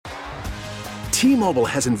T-Mobile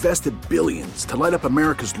has invested billions to light up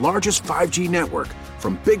America's largest 5G network,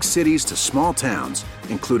 from big cities to small towns,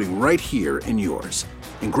 including right here in yours.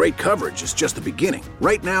 And great coverage is just the beginning.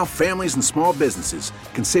 Right now, families and small businesses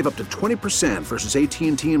can save up to 20% versus AT&T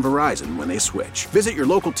and Verizon when they switch. Visit your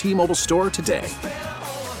local T-Mobile store today.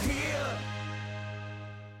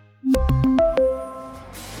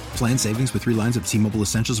 Plan savings with 3 lines of T-Mobile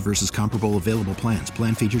Essentials versus comparable available plans.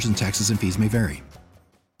 Plan features and taxes and fees may vary.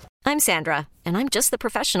 I'm Sandra, and I'm just the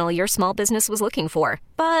professional your small business was looking for.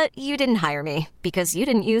 But you didn't hire me because you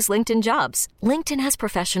didn't use LinkedIn Jobs. LinkedIn has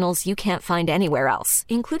professionals you can't find anywhere else,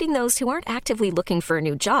 including those who aren't actively looking for a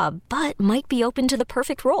new job, but might be open to the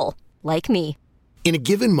perfect role, like me. In a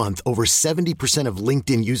given month, over 70% of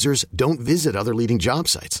LinkedIn users don't visit other leading job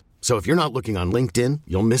sites. So if you're not looking on LinkedIn,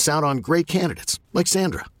 you'll miss out on great candidates like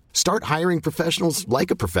Sandra. Start hiring professionals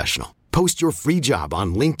like a professional. Post your free job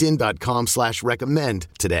on linkedin.com/recommend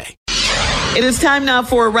today. It is time now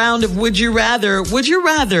for a round of Would You Rather. Would you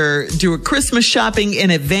rather do a Christmas shopping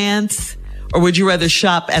in advance, or would you rather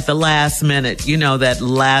shop at the last minute? You know, that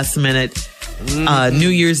last minute New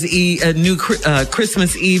Year's Eve,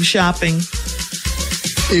 Christmas Eve shopping.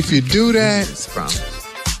 If you do that,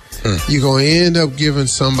 you're going to end up giving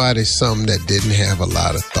somebody something that didn't have a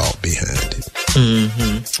lot of thought behind it.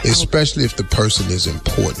 Mm-hmm. Especially if the person is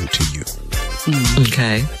important to you.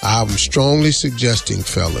 Okay. I'm strongly suggesting,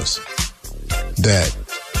 fellas, that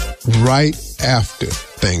right after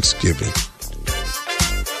Thanksgiving,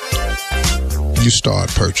 you start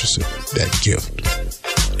purchasing that gift.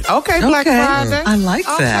 Okay, Black Friday. I like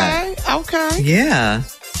that. Okay. Yeah.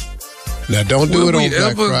 Now, don't do it on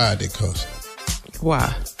Black Friday, cause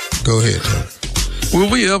why? Go ahead, Tom. Will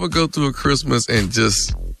we ever go through a Christmas and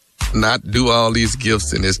just not do all these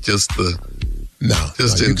gifts and it's just the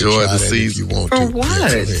just enjoy the season? If you want to. For what?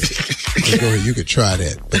 Yeah, go ahead. You could try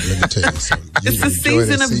that, but let me tell you something. It's the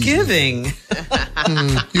season of giving.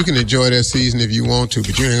 You can enjoy that season if you want to,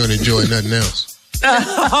 but you ain't going to enjoy nothing else.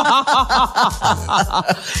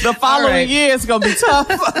 The following year is going to be tough.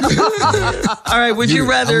 All right, would you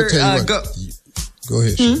rather go? Go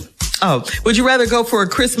ahead, Sean. Oh, would you rather go for a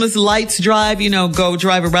Christmas lights drive, go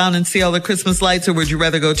drive around and see all the Christmas lights, or would you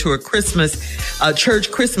rather go to a church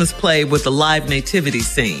Christmas play with a live nativity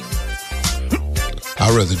scene?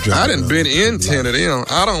 I'd rather drive. I done been in 10 of them.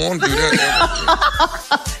 I don't want to do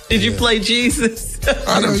that. Did you play Jesus?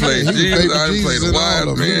 I done played Jesus. I done played the wise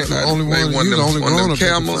man. He was the only grown-up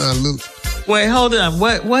camels. Wait, hold on.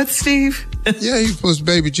 What, Steve? Yeah, he was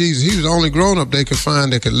baby Jesus. He was the only grown-up they could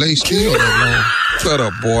find that could lay still that long. Shut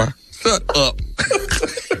up, boy. Shut up.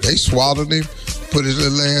 They swaddled him, put his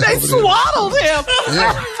little ass They over swaddled him?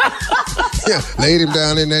 Yeah, laid him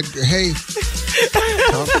down in that hay.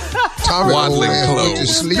 Tommy old ass went to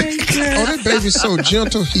sleep. Oh, that baby's so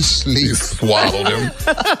gentle, he sleeps. Swaddled him.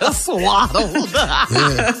 Swaddled.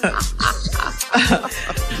 Yeah.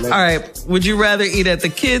 All right, would you rather eat at the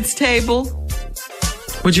kids' table?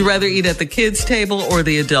 Would you rather eat at the kids' table or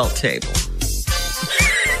the adult table?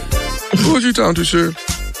 Who are you talking to, Sheriff?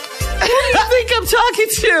 Who do you think I'm talking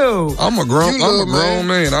to? I'm a grown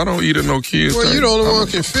man. I don't eat at no kids' table. Well, you the only one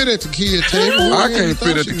can fit at the kids' table. I can't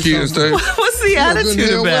fit at the kids' table. What's the attitude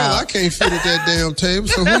about? Well, I can't fit at that damn table.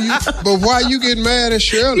 So but why you getting mad at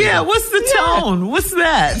Shirley? Yeah, what's the tone? What's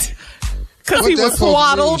that? Because he was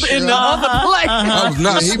swaddled in the other place. I was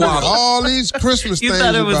not swaddled. All these Christmas things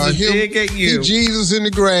thought it was about a him. dig at you. He Jesus in the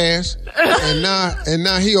grass, and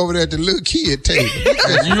now he over there at the little kid table.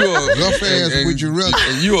 You a rough ass. Would you rather?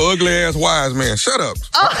 And you a ugly ass wise man. Shut up.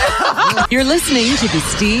 You're listening to the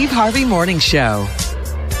Steve Harvey Morning Show.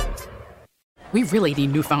 We really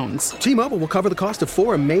need new phones. T-Mobile will cover the cost of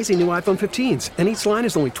 4 amazing new iPhone 15s, and each line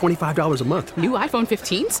is only $25 a month. New iPhone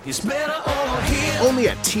 15s? It's better over here. Only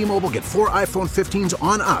at T-Mobile, get 4 iPhone 15s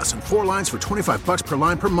on us and 4 lines for $25 per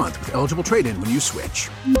line per month with eligible trade-in when you switch.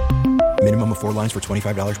 Minimum of 4 lines for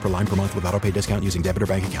 $25 per line per month with autopay discount using debit or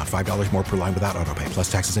bank account. $5 more per line without autopay,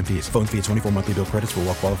 plus taxes and fees. Phone fee at 24 monthly bill credits for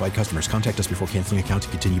well-qualified customers. Contact us before canceling account to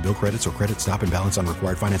continue bill credits or credit stop and balance on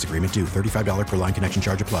required finance agreement due. $35 per line connection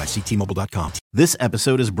charge applies. See T-Mobile.com. This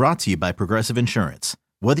episode is brought to you by Progressive Insurance.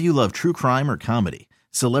 Whether you love true crime or comedy,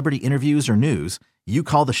 celebrity interviews or news, you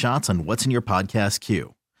call the shots on what's in your podcast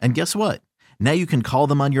queue. And guess what? Now you can call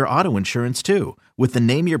them on your auto insurance too with the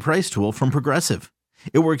Name Your Price tool from Progressive.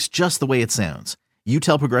 It works just the way it sounds. You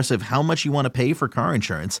tell Progressive how much you want to pay for car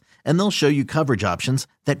insurance, and they'll show you coverage options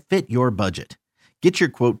that fit your budget. Get your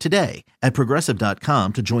quote today at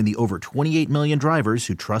Progressive.com to join the over 28 million drivers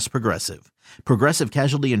who trust Progressive. Progressive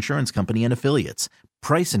Casualty Insurance Company and Affiliates.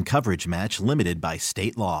 Price and coverage match limited by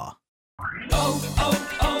state law. For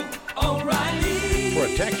a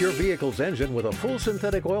Protect your vehicle's engine with a full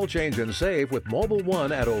synthetic oil change and save with Mobil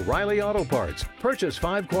 1 at O'Reilly Auto Parts. Purchase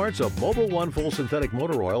 5 quarts of Mobil 1 full synthetic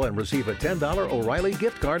motor oil and receive a $10 O'Reilly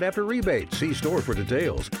gift card after rebate. See store for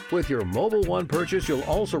details. With your Mobil 1 purchase, you'll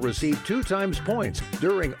also receive 2 times points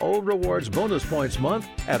during O Rewards Bonus Points Month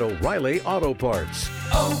at O'Reilly Auto Parts.